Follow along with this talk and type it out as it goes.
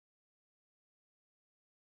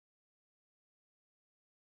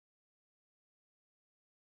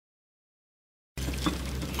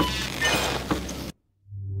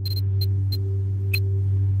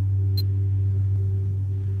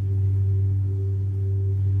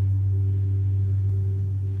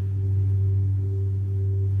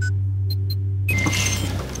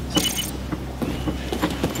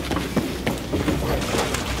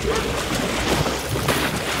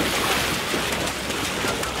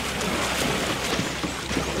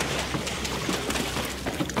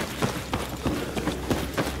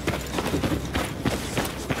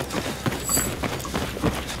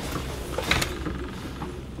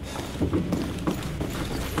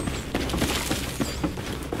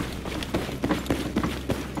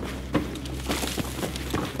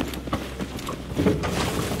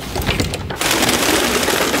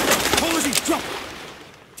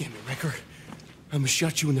time I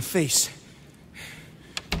shot you in the face,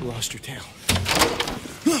 you lost your tail.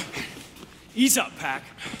 Ease up, Pac.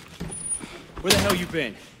 Where the hell you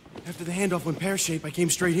been? After the handoff went pear-shaped, I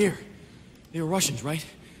came straight here. They were Russians, right?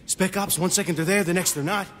 Spec ops, 1 second they're there, the next they're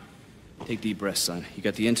not. Take deep breaths, son. You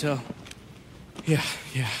got the intel? Yeah,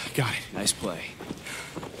 got it. Nice play.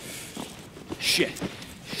 Shit.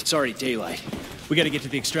 It's already daylight. We gotta get to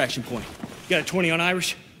the extraction point. You got a 20 on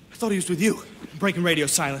Irish? I thought he was with you. Breaking radio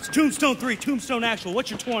silence. Tombstone 3, Tombstone Actual. What's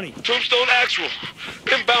your 20? Tombstone Actual.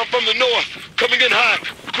 Inbound from the north. Coming in hot.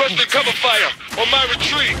 Requesting cover fire on my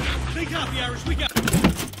retreat. Big copy, Irish. We got...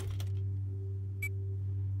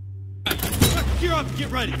 Gear up and get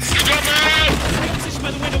ready. Come in! Take position by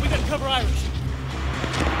the window. We gotta cover Irish.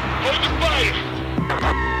 Hold the fire.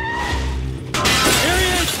 Here he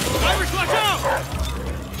is! Irish, watch out!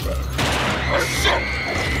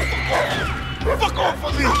 Fuck off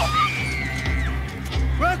of me!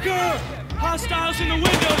 Wrecker! Hostiles in the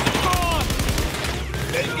windows! Across!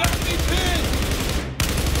 They got me pinned!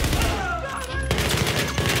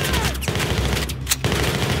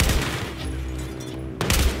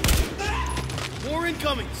 More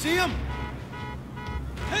incoming, see him?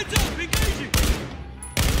 Heads up! Engaging!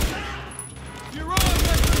 You're on,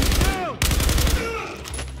 Wrecker! Down!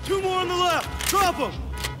 2 more on the left! Drop them!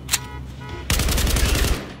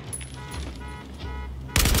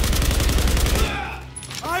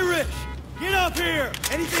 Irish! Get up here!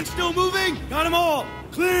 Anything still moving? Got them all!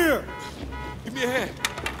 Clear! Give me a hand.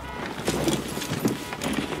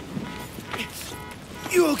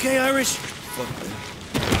 You okay, Irish? Fuck, man.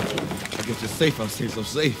 I guess it's safe. I'll stay so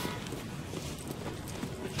safe.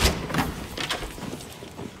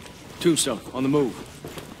 Tombstone, on the move.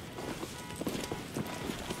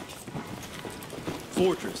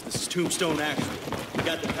 Fortress, this is Tombstone Actual. We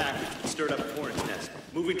got the package. Stirred up a hornet's nest.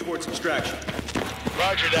 Moving towards extraction.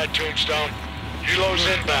 Roger that, Tombstone. Helos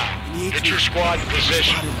inbound. Get your squad in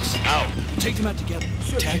position. Out. Take them out together.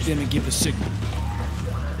 Tag them and give the signal.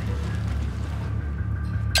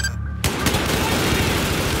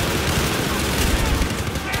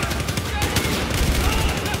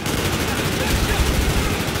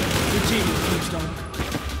 Good team, Tombstone.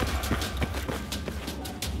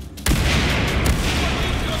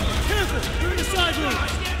 Careful! You're in the side room!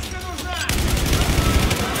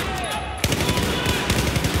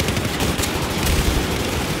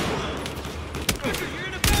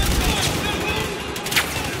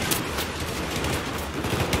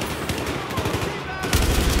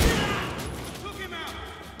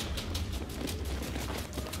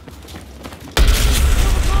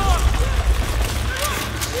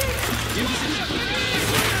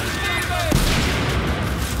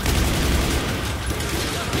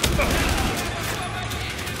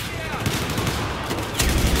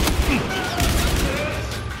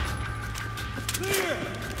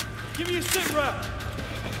 Give me a sit rep.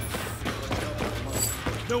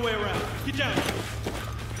 No way around. Get down.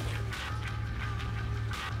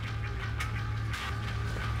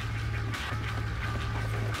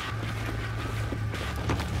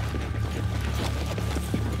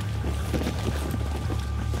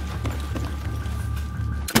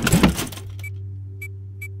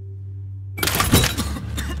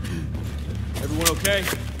 Everyone okay?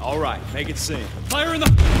 All right, make it sing. Fire in the...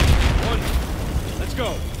 One. Let's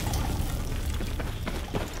go.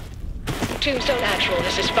 Tombstone Actual,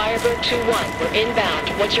 this is Firebird 2-1. We're inbound.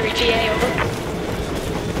 What's your ETA, over?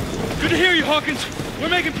 Good to hear you, Hawkins. We're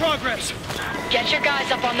making progress. Get your guys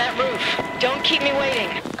up on that roof. Don't keep me waiting.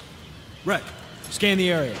 Rec, scan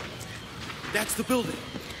the area. That's the building.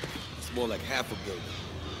 It's more like half a building.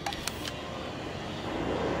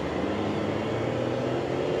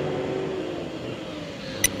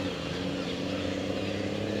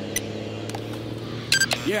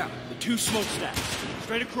 Yeah, the 2 smokestacks.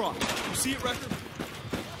 Straight across. You see it, Wrecker?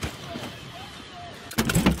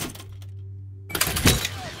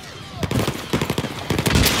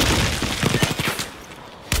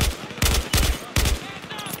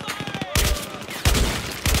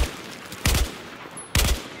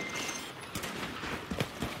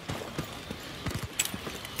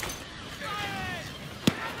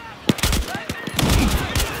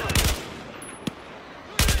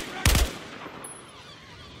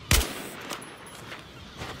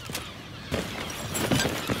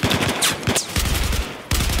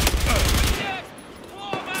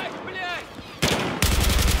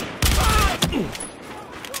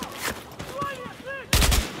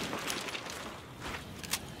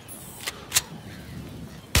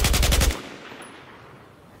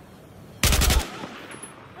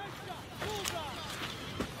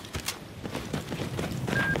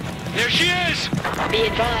 is? Be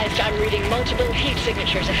advised, I'm reading multiple heat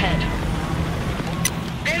signatures ahead.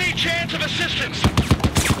 Any chance of assistance?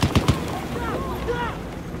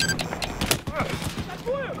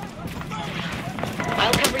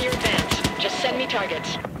 I'll cover your advance. Just send me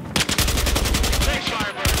targets. Thanks,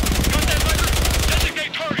 Firebird. Got that record?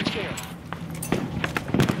 Designate targets for him.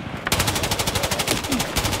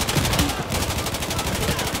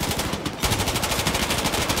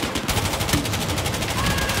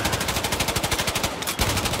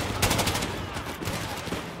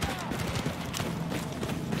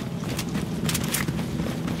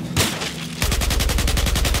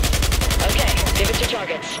 Okay, give it to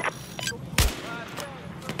targets.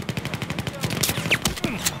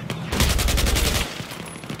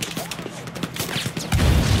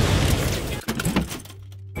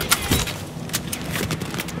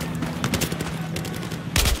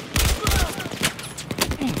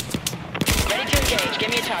 Ready to engage. Give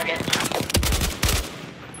me a target.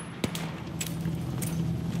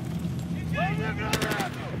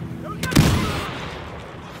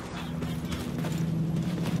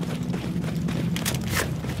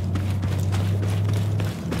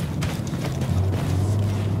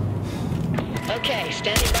 Okay,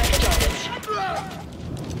 standing by for targets.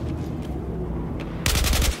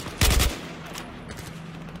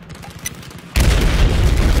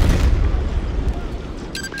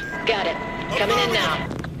 Got it. Coming in now.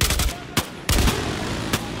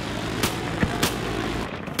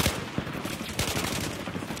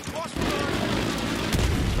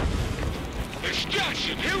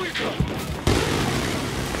 Extraction, here we go.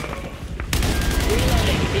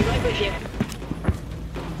 Reloading. Be right with you.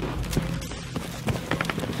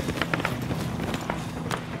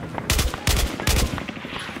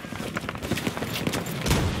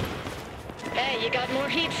 Hey, you got more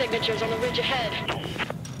heat signatures on the ridge ahead.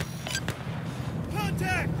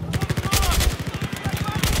 Contact!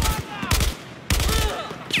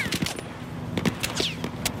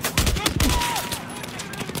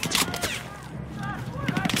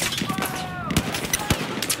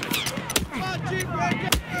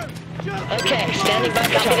 Okay, standing by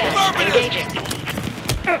for targets. Engaging.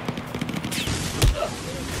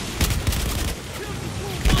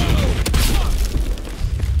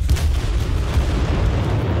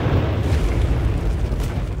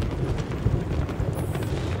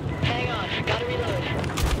 Hang on, gotta reload.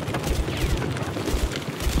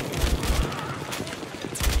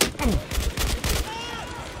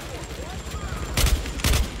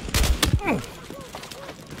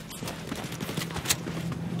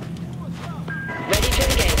 Ready to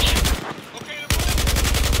engage.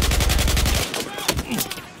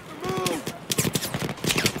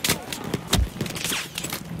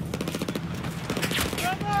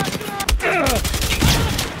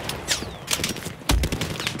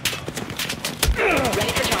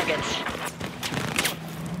 Ready for targets.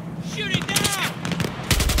 Shooting down!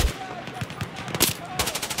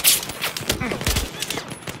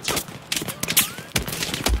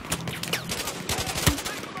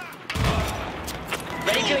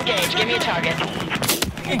 Ready to engage. Give me a target.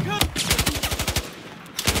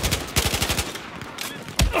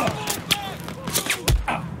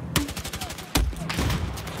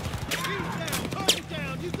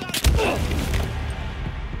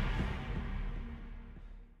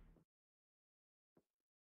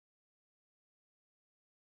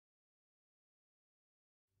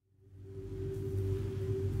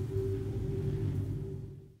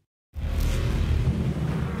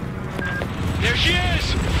 There she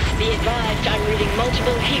is! Be advised, I'm reading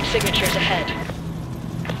multiple heat signatures ahead.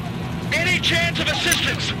 Any chance of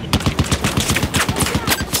assistance?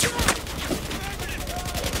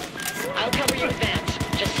 I'll cover your advance.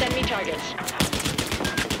 Just send me targets.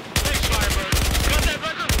 Thanks, Firebird. Got that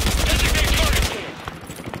record? Designate targets for him.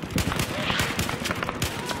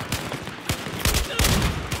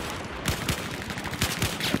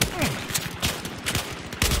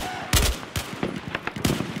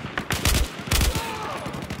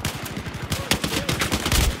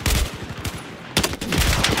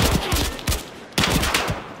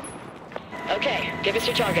 Okay, give us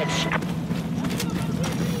your targets.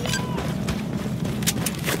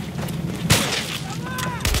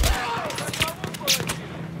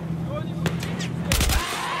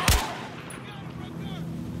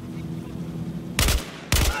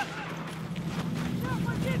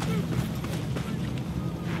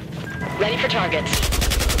 Ready for targets.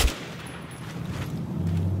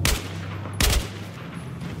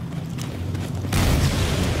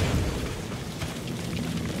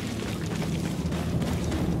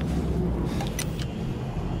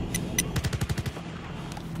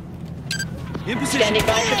 In position. Standing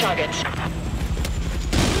by for targets.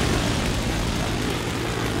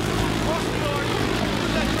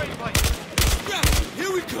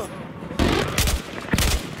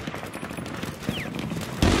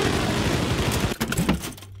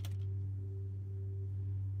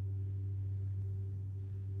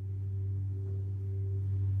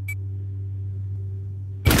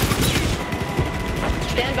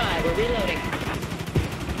 We're reloading.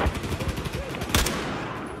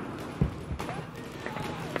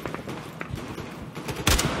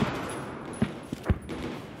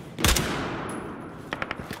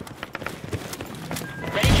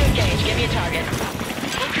 Ready to engage. Give me a target.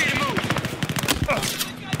 Okay to move.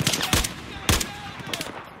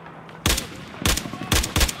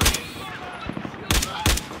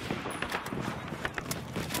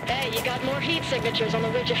 Hey, you got more heat signatures on the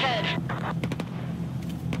ridge ahead.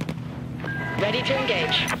 Ready to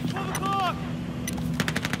engage.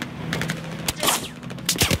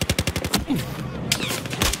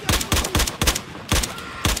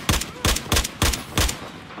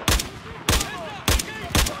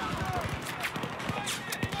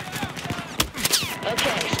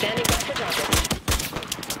 Okay, standing by for target.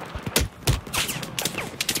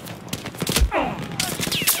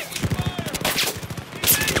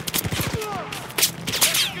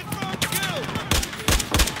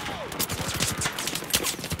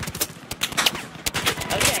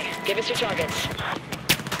 Okay, give us your targets.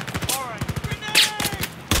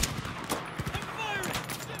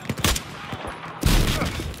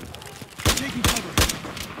 Taking cover.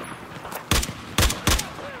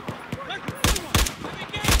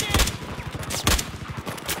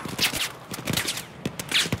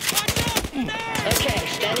 Okay,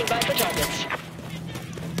 standing by for targets.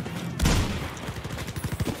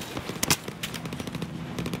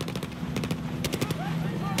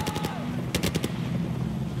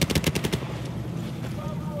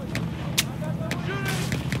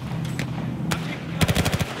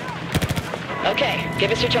 Okay,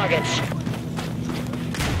 give us your targets.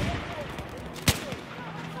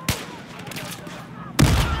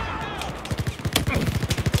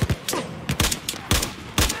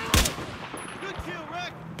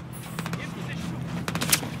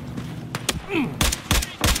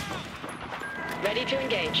 Ready to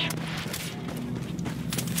engage.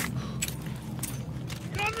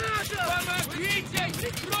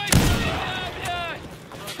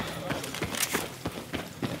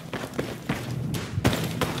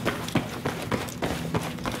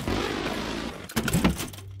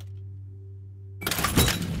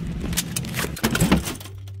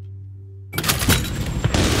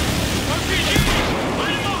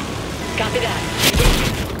 Copy that.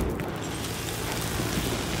 Engaging.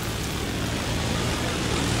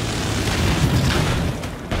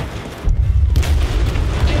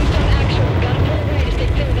 Tombstone actual. Gotta pull away to stay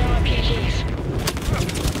clear of their RPGs.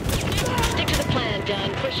 Stick to the plan, Dunn.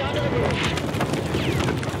 Push onto the roof.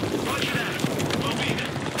 Roger that. We'll be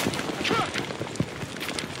there. Truck!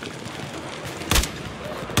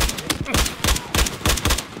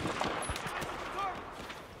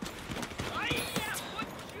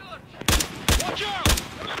 Watch out!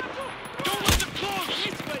 Don't let them close!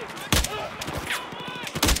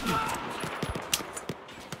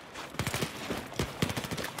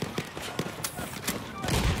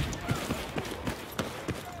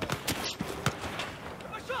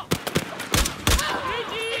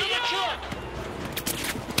 Another truck!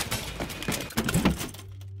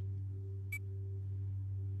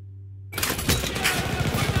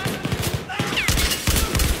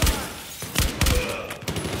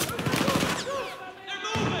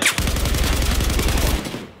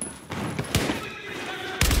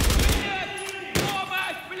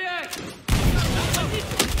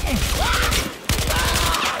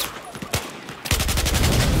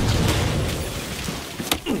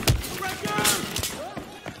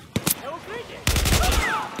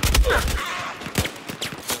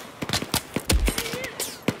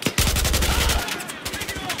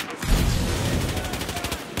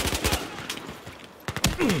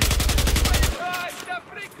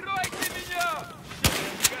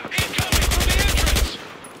 Incoming from the entrance!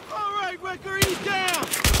 All right, Wrecker, he's down.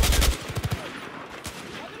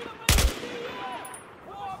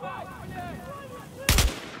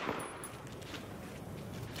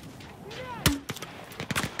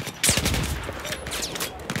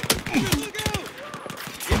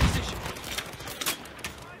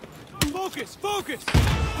 Focus, focus!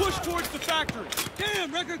 Push towards the factory.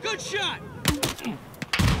 Damn, Wrecker, good shot.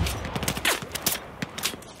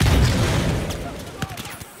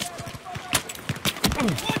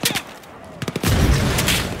 Watch out!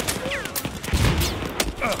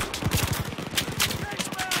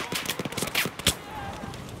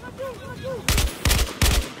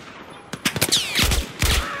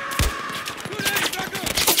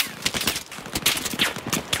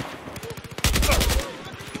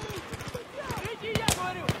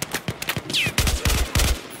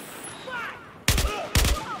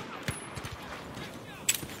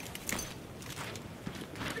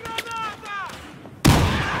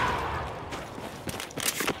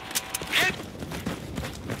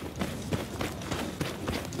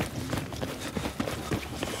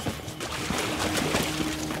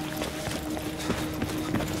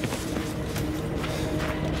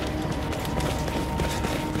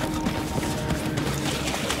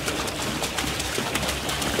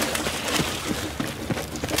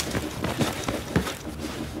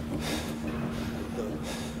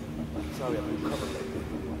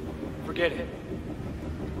 Forget it.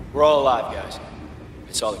 We're all alive, guys.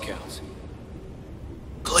 It's all that counts.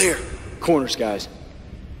 Clear. Corners, guys.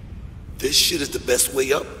 This shit is the best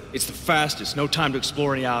way up. It's the fastest. No time to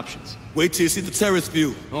explore any options. Wait till you see the terrace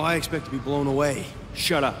view. Oh, I expect to be blown away.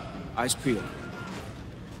 Shut up. Eyes peeled.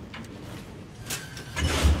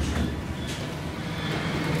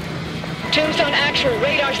 Tombstone actual,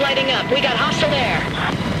 radar's lighting up. We got hostile air.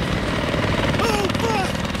 Oh, fuck!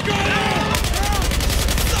 Go ahead!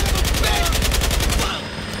 Son of a bitch!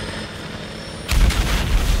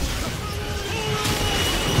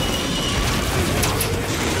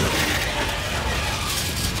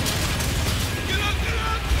 Get up, get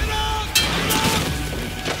up, get up! Get up!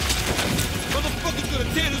 Motherfucker's gonna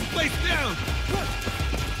tear this place down!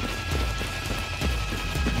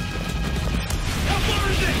 How far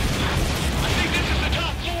is it? I think this is the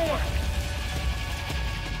top floor.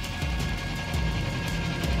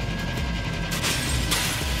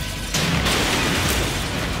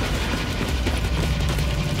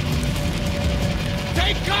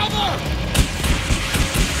 Take cover!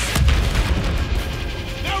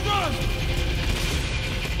 Now run!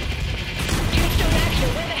 Tombstone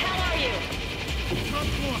actual, where the hell are you? Front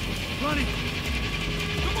floor, running!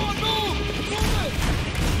 Come on, move! Move it!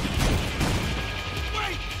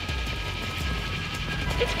 Wait!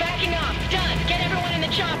 It's backing up. Done. Get everyone in the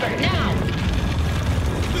chopper, now!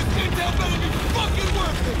 This intel better be fucking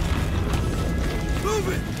worth it! Move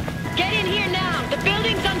it! Get in here now. The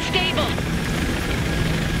building's unstable.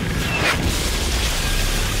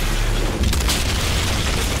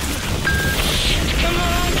 Come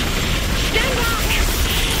on. Stand back.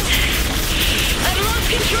 I've lost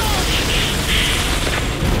control.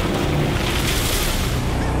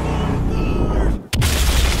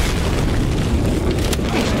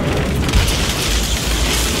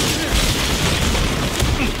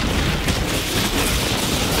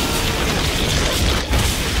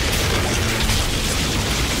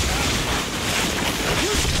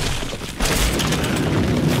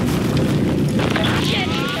 Shit.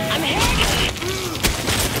 I'm hit.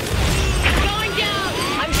 Going down.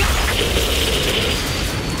 I'm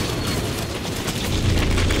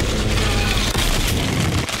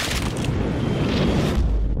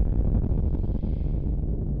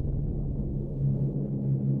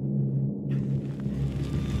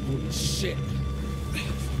Holy shit.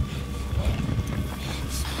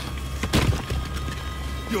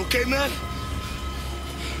 You okay, man?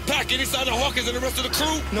 Pack, any sign of Hawkins and the rest of the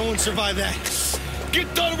crew? No one survived that.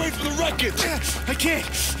 Get done away from the wreckage! I can't.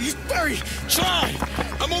 He's buried. Try!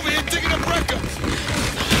 I'm over here digging up records!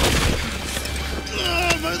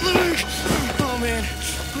 Oh, my leg. Oh, man.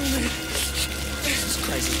 Oh, man. Jesus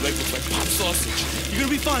Christ, his leg looks like pop sausage. You're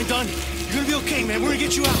gonna be fine, Don. You're gonna be okay, man. We're gonna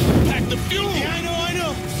get you out. Pack the fuel! Yeah, I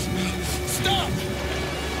know. Stop!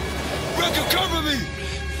 Wrecker, cover me!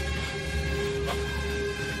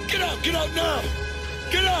 Get out now!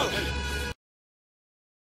 Get out!